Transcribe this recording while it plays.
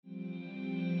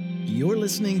You're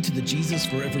listening to the Jesus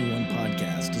for Everyone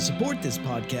podcast. To support this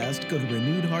podcast, go to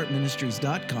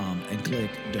renewedheartministries.com and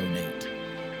click donate.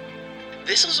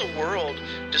 This is a world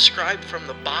described from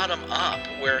the bottom up,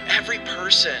 where every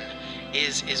person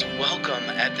is welcome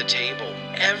at the table.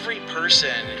 Every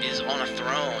person is on a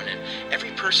throne, and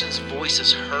every person's voice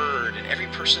is heard, and every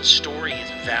person's story is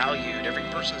valued. Every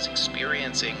person's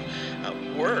experiencing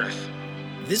worth.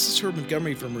 This is Herb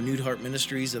Montgomery from Renewed Heart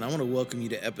Ministries, and I want to welcome you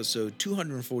to episode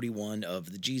 241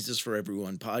 of the Jesus for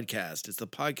Everyone podcast. It's the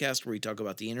podcast where we talk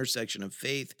about the intersection of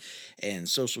faith and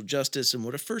social justice and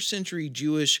what a first-century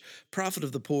Jewish prophet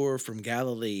of the poor from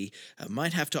Galilee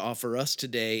might have to offer us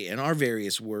today in our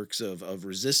various works of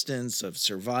resistance, of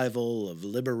survival, of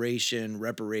liberation,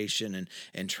 reparation,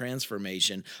 and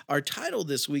transformation. Our title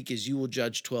this week is You Will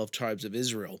Judge 12 Tribes of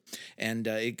Israel, and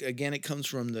it comes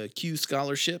from the Q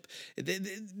Scholarship.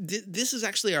 This is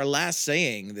actually our last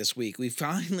saying this week. We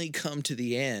finally come to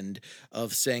the end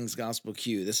of Sayings Gospel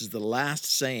Q. This is the last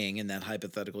saying in that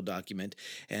hypothetical document,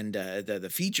 and the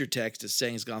feature text is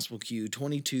Sayings Gospel Q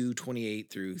 22, 28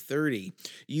 through 30.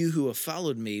 You who have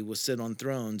followed me will sit on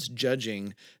thrones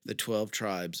judging the 12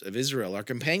 tribes of Israel. Our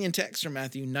companion text from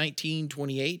Matthew 19,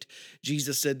 28.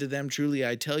 Jesus said to them, "Truly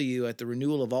I tell you, at the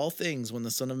renewal of all things, when the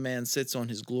Son of Man sits on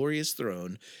his glorious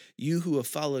throne, you who have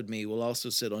followed me will also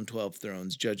sit on 12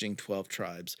 thrones, judging 12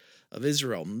 tribes of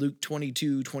Israel." Luke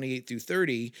 22, 28 through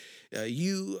 30,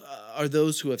 you are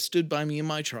those who have stood by me in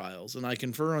my trials, and I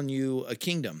confer on you a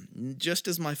kingdom, just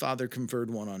as my Father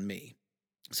conferred one on me,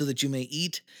 so that you may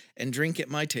eat and drink at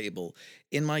my table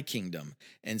in my kingdom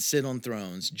and sit on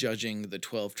thrones judging the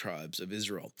 12 tribes of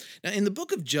Israel. Now, in the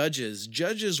book of Judges,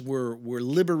 judges were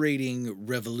liberating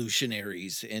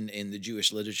revolutionaries in the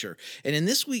Jewish literature. And in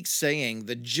this week's saying,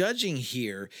 the judging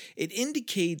here, it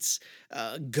indicates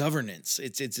governance.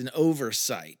 It's an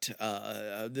oversight.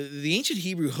 The ancient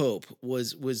Hebrew hope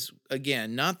was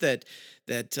again, not that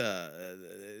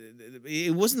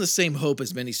it wasn't the same hope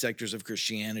as many sectors of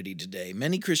Christianity today.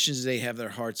 Many Christians today have their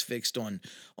hearts fixed on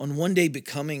one day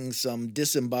becoming some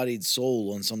disembodied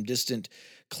soul on some distant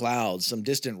cloud, some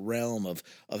distant realm of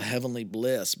heavenly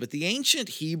bliss. But the ancient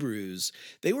Hebrews,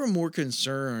 they were more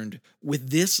concerned with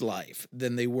this life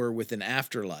than they were with an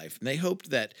afterlife. And they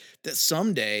hoped that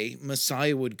someday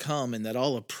Messiah would come and that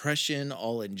all oppression,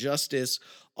 all injustice,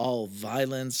 all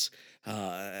violence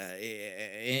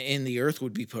in the earth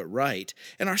would be put right.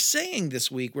 And our saying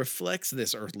this week reflects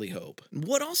this earthly hope.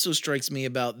 What also strikes me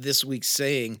about this week's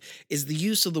saying is the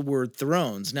use of the word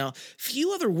thrones. Now,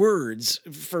 few other words,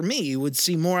 for me, would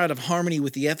seem more out of harmony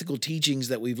with the ethical teachings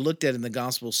that we've looked at in the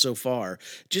gospel so far.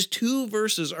 Just 2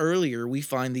 verses earlier, we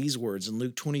find these words in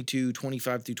Luke 22,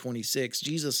 25 through 26.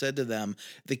 Jesus said to them,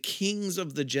 "The kings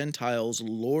of the Gentiles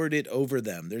lord it over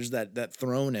them." There's that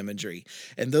throne imagery.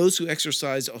 "And those who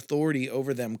exercise authority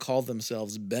over them call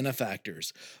themselves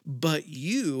benefactors. But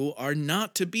you are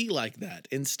not to be like that.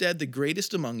 Instead, the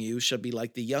greatest among you shall be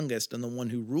like the youngest, and the one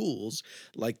who rules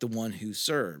like the one who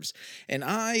serves." And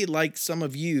I, like some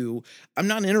of you, I'm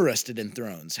not interested in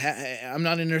thrones. I'm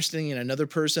not interested in another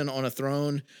person on a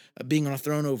throne, being on a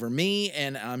throne over me,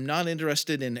 and I'm not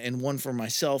interested in one for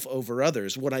myself over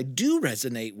others. What I do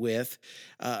resonate with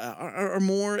are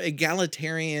more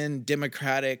egalitarian,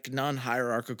 democratic,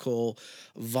 non-hierarchical,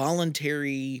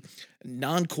 voluntary,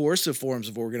 non-coercive forms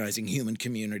of organizing human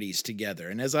communities together.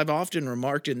 And as I've often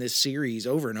remarked in this series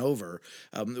over and over,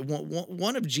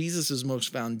 one of Jesus's most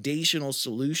foundational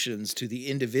solutions to the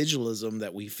individualism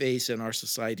that we face in our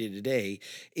society today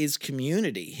is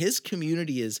community. His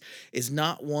community is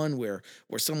not one where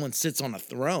someone sits on a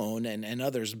throne and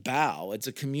others bow. It's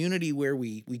a community where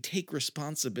we take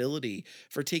responsibility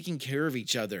for taking care of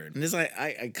each other. And as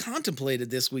I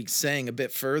contemplated this week's saying a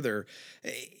bit further,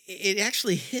 it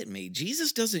actually hit me.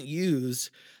 Jesus doesn't use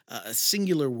a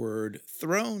singular word,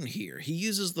 throne, here. He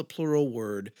uses the plural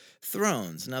word,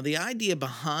 thrones. Now, the idea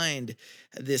behind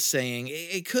this saying,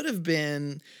 it could have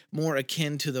been more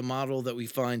akin to the model that we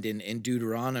find in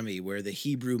Deuteronomy, where the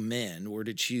Hebrew men were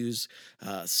to choose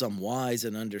some wise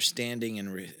and understanding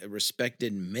and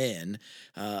respected men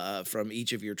from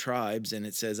each of your tribes, and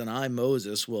it says, "And I,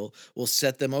 Moses, will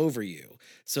set them over you."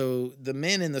 So the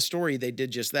men in the story, they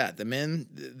did just that. The men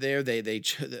there, they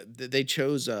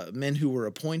chose men who were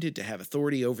appointed to have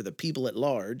authority over the people at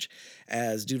large,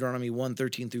 as Deuteronomy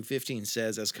 1:13 through 15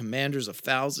 says, as commanders of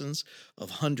thousands, of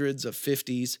hundreds, of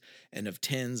fifties, and of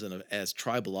tens, and as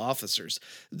tribal officers.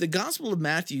 The Gospel of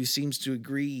Matthew seems to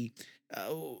agree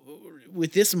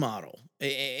with this model.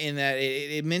 In that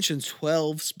it mentions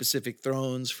 12 specific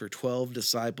thrones for 12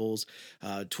 disciples,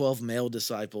 12 male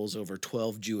disciples over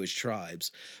 12 Jewish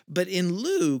tribes. But in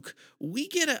Luke, we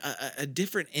get a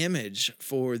different image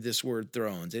for this word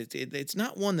thrones. It's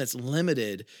not one that's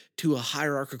limited to a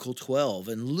hierarchical 12.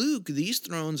 In Luke, these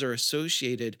thrones are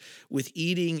associated with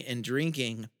eating and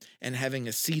drinking and having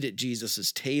a seat at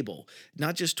Jesus's table.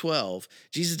 Not just 12.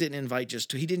 Jesus didn't invite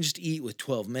he didn't just eat with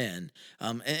 12 men.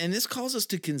 And this calls us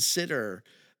to consider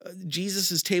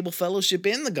Jesus' table fellowship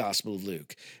in the Gospel of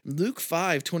Luke. Luke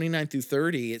 5:29 through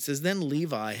 30, it says, Then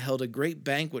Levi held a great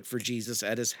banquet for Jesus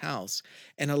at his house,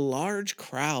 and a large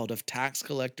crowd of tax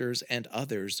collectors and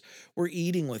others were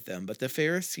eating with them. But the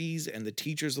Pharisees and the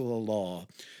teachers of the law,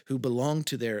 who belonged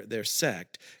to their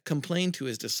sect, complained to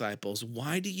his disciples,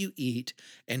 Why do you eat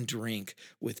and drink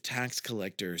with tax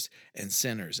collectors and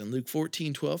sinners? In Luke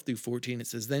 14:12 through 14, it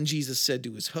says, Then Jesus said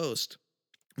to his host,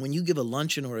 When you give a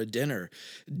luncheon or a dinner,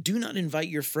 do not invite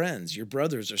your friends, your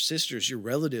brothers or sisters, your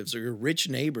relatives, or your rich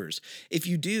neighbors. If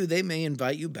you do, they may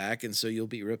invite you back, and so you'll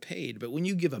be repaid. But when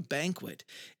you give a banquet,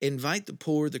 invite the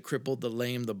poor, the crippled, the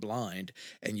lame, the blind,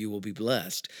 and you will be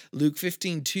blessed. Luke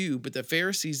 15:2. But the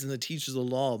Pharisees and the teachers of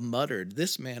the law muttered,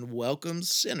 This man welcomes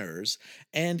sinners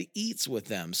and eats with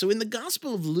them. So in the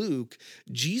Gospel of Luke,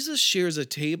 Jesus shares a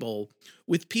table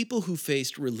with people who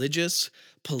faced religious,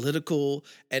 political,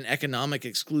 and economic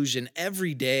exclusion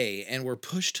every day and were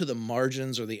pushed to the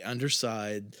margins or the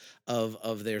underside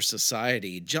of their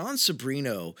society. John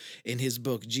Sobrino, in his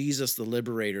book Jesus the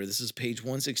Liberator, this is page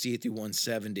 168 through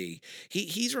 170,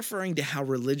 he's referring to how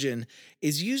religion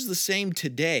is used the same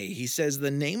today. He says the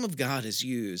name of God is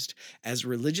used as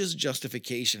religious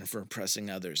justification for oppressing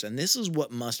others, and this is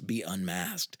what must be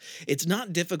unmasked. It's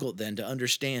not difficult then to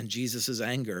understand Jesus'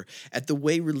 anger at the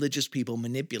way religious people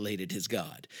manipulated his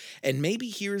God. And maybe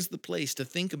here's the place to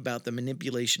think about the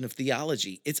manipulation of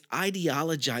theology, its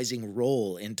ideologizing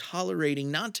role in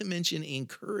tolerating, not to mention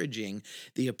encouraging,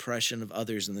 the oppression of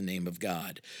others in the name of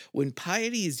God. When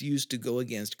piety is used to go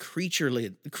against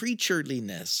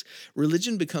creatureliness,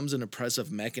 religion becomes an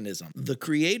oppressive mechanism. The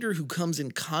creator who comes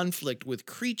in conflict with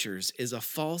creatures is a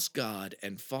false god,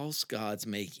 and false gods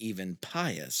make even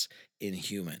pious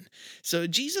inhuman. So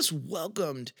Jesus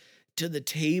welcomed to the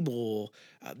table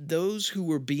those who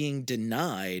were being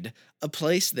denied a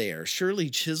place there. Shirley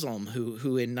Chisholm,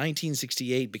 who in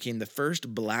 1968 became the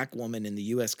first black woman in the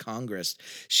U.S. Congress,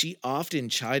 she often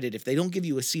chided, if they don't give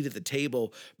you a seat at the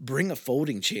table, bring a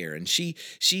folding chair. And she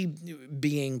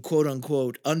being quote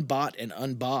unquote unbought and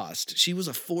unbossed, she was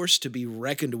a force to be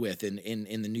reckoned with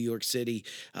in the New York City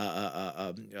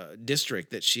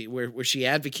district where she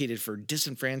advocated for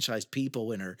disenfranchised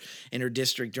people in her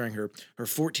district during her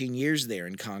 14 years there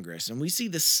in Congress. And we see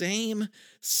the same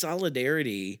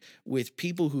solidarity with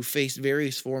people who face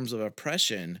various forms of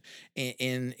oppression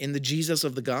in the Jesus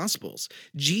of the Gospels.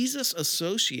 Jesus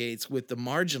associates with the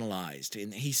marginalized,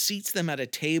 and he seats them at a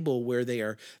table where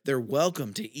they're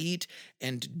welcome to eat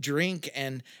and drink.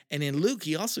 And in Luke,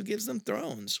 he also gives them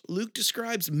thrones. Luke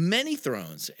describes many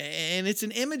thrones, and it's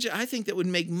an image I think that would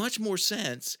make much more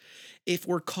sense if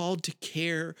we're called to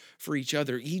care for each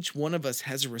other. Each one of us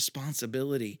has a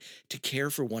responsibility to care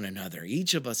for one another.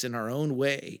 Each of us in our own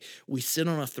way, we sit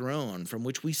on a throne from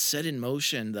which we set in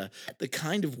motion the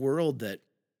kind of world that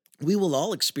we will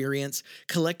all experience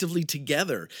collectively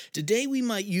together. Today we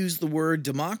might use the word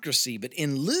democracy, but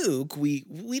in Luke,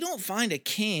 we don't find a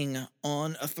king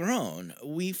on a throne.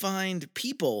 We find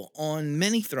people on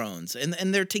many thrones, and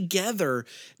they're together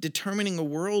determining a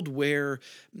world where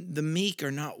the meek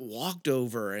are not walked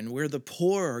over, and where the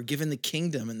poor are given the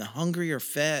kingdom, and the hungry are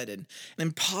fed,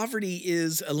 and poverty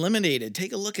is eliminated.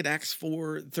 Take a look at Acts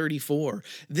 4:34.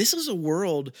 This is a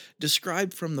world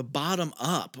described from the bottom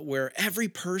up, where every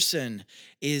person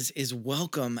is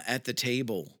welcome at the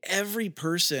table. Every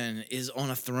person is on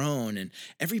a throne, and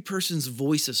every person's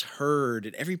voice is heard,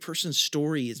 and every person's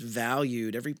story is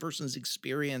valued. Every person's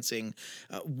experiencing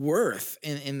worth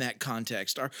in that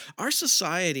context. Our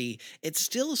society, it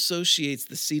still associates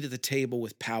the seat at the table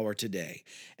with power today.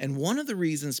 And one of the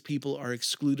reasons people are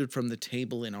excluded from the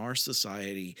table in our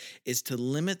society is to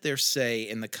limit their say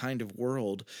in the kind of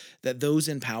world that those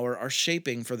in power are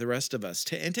shaping for the rest of us.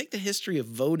 And take the history of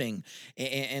voting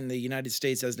in the United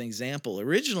States as an example.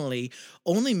 Originally,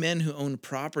 only men who owned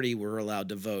property were allowed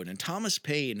to vote. And Thomas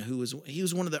Paine, he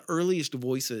was one of the earliest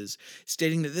voices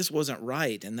stating that this wasn't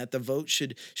right, and that the vote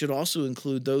should also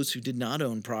include those who did not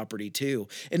own property too.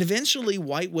 And eventually,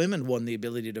 white women won the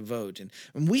ability to vote.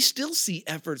 And we still see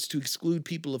efforts to exclude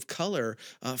people of color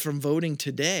from voting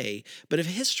today. But if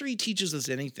history teaches us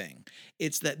anything,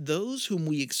 it's that those whom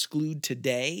we exclude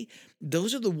today,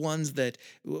 those are the ones that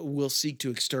we'll seek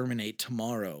to exterminate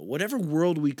tomorrow. Whatever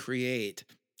world we create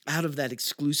out of that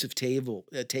exclusive table,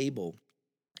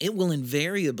 it will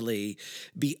invariably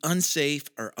be unsafe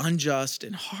or unjust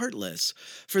and heartless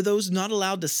for those not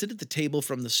allowed to sit at the table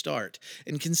from the start.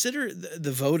 And consider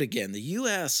the vote again. The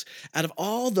U.S., out of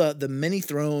all the many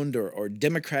throned or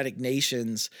democratic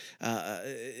nations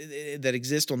that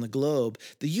exist on the globe,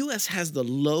 the U.S. has the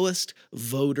lowest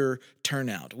voter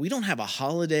turnout. We don't have a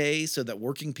holiday so that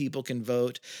working people can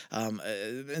vote. And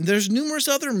there's numerous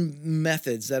other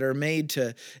methods that are made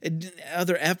to,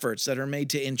 other efforts that are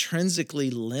made to intrinsically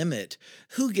limit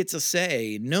who gets a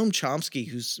say. Noam Chomsky,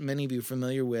 who's many of you are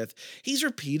familiar with, he's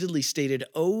repeatedly stated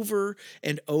over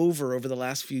and over the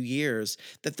last few years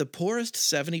that the poorest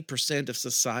 70% of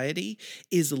society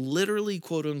is literally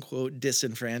quote unquote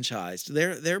disenfranchised.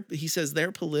 He says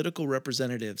their political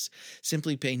representatives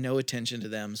simply pay no attention to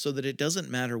them so that it doesn't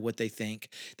matter what they think.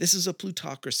 This is a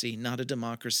plutocracy, not a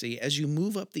democracy. As you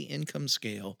move up the income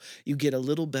scale, you get a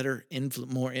little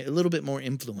a little bit more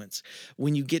influence.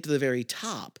 When you get to the very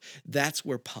top, that's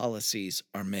where policies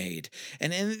are made.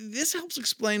 And this helps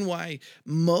explain why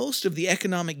most of the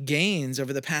economic gains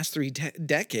over the past three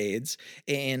decades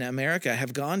in America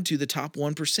have gone to the top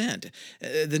 1%.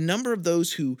 The number of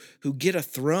those who get a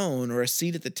throne or a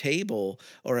seat at the table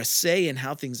or a say in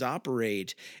how things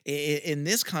operate in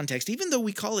this context, even though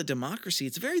we call it democracy,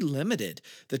 it's very limited.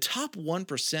 The top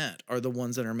 1% are the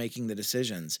ones that are making the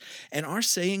decisions. And our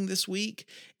saying this week,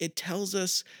 it tells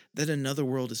us that another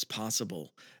world is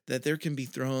possible, that there can be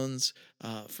thrones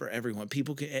for everyone.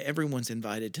 Everyone's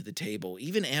invited to the table,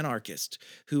 even anarchists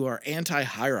who are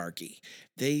anti-hierarchy.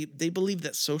 They believe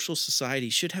that social society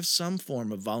should have some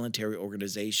form of voluntary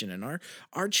organization. And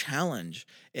our challenge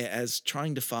as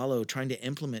trying to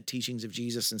implement teachings of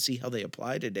Jesus and see how they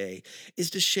apply today is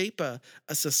to shape a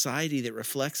society that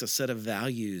reflects a set of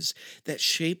values that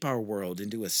shape our world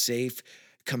into a safe,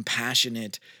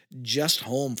 compassionate, just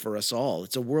home for us all.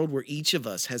 It's a world where each of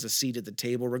us has a seat at the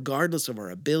table, regardless of our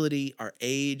ability, our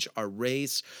age, our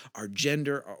race, our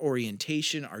gender, our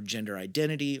orientation, our gender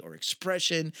identity or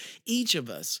expression. Each of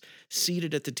us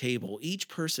seated at the table, each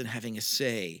person having a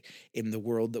say in the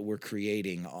world that we're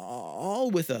creating,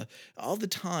 all the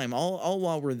time, all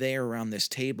while we're there around this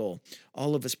table,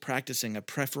 all of us practicing a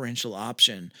preferential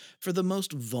option for the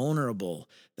most vulnerable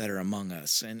that are among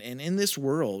us. And in this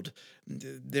world,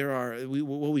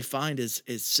 what we find is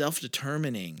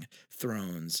self-determining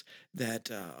thrones that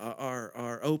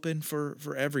are open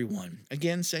for everyone.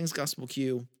 Again, Sayings Gospel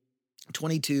Q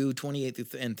 22,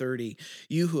 28 and 30,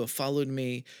 you who have followed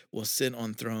me will sit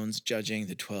on thrones judging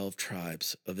the 12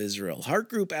 tribes of Israel. Heart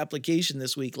group application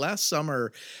this week. Last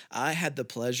summer, I had the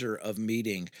pleasure of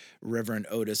meeting Reverend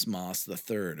Otis Moss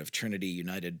III of Trinity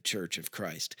United Church of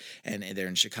Christ, and they're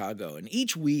in Chicago. And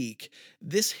each week,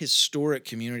 this historic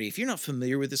community, if you're not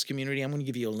familiar with this community, I'm going to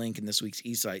give you a link in this week's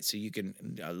eSite so you can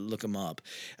look them up.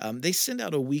 They send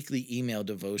out a weekly email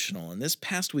devotional, and this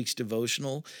past week's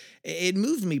devotional, it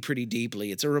moved me pretty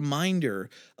deeply. It's a reminder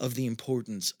of the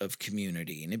importance of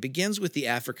community. And it begins with the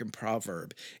African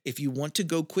proverb, if you want to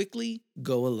go quickly,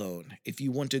 go alone. If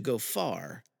you want to go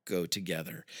far, go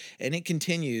together. And it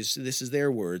continues, this is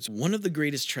their words, one of the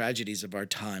greatest tragedies of our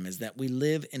time is that we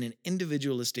live in an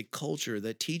individualistic culture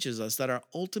that teaches us that our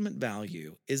ultimate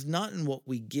value is not in what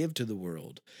we give to the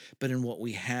world, but in what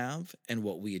we have and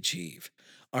what we achieve.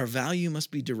 Our value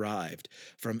must be derived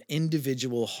from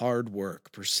individual hard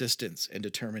work, persistence, and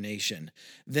determination.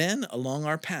 Then, along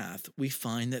our path, we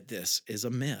find that this is a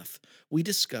myth. We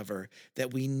discover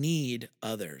that we need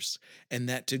others, and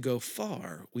that to go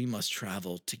far, we must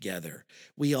travel together.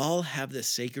 We all have the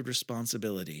sacred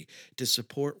responsibility to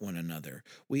support one another.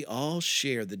 We all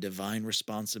share the divine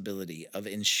responsibility of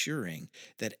ensuring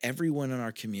that everyone in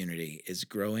our community is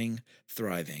growing,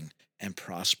 thriving, and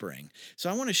prospering. So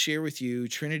I want to share with you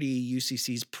Trinity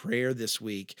UCC's prayer this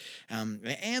week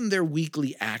and their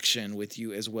weekly action with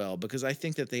you as well, because I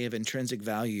think that they have intrinsic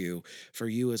value for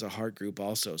you as a heart group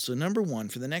also. So number one,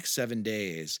 for the next 7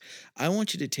 days, I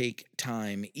want you to take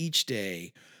time each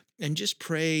day and just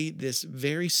pray this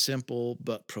very simple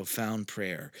but profound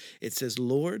prayer. It says,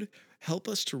 Lord, help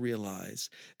us to realize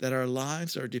that our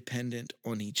lives are dependent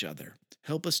on each other.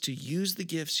 Help us to use the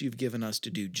gifts you've given us to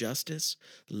do justice,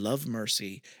 love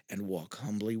mercy, and walk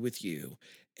humbly with you.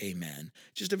 Amen.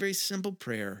 Just a very simple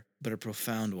prayer, but a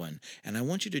profound one. And I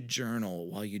want you to journal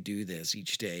while you do this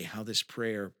each day, how this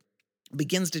prayer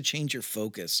begins to change your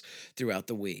focus throughout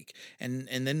the week. And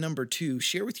then number 2,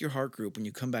 share with your heart group when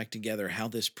you come back together how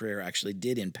this prayer actually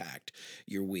did impact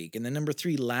your week. And then number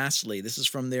 3, lastly, this is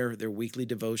from their weekly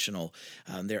devotional.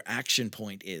 Their action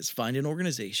point is find an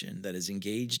organization that is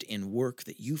engaged in work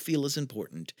that you feel is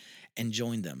important and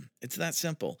join them. It's that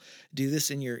simple. Do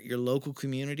this in your local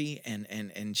community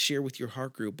and share with your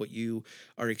heart group what you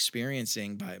are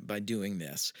experiencing by doing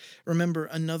this. Remember,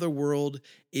 another world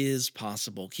is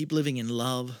possible. Keep living in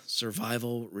love,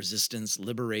 survival, resistance,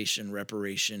 liberation,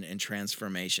 reparation, and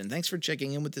transformation. Thanks for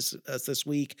checking in with us this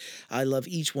week. I love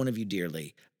each one of you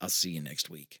dearly. I'll see you next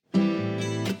week.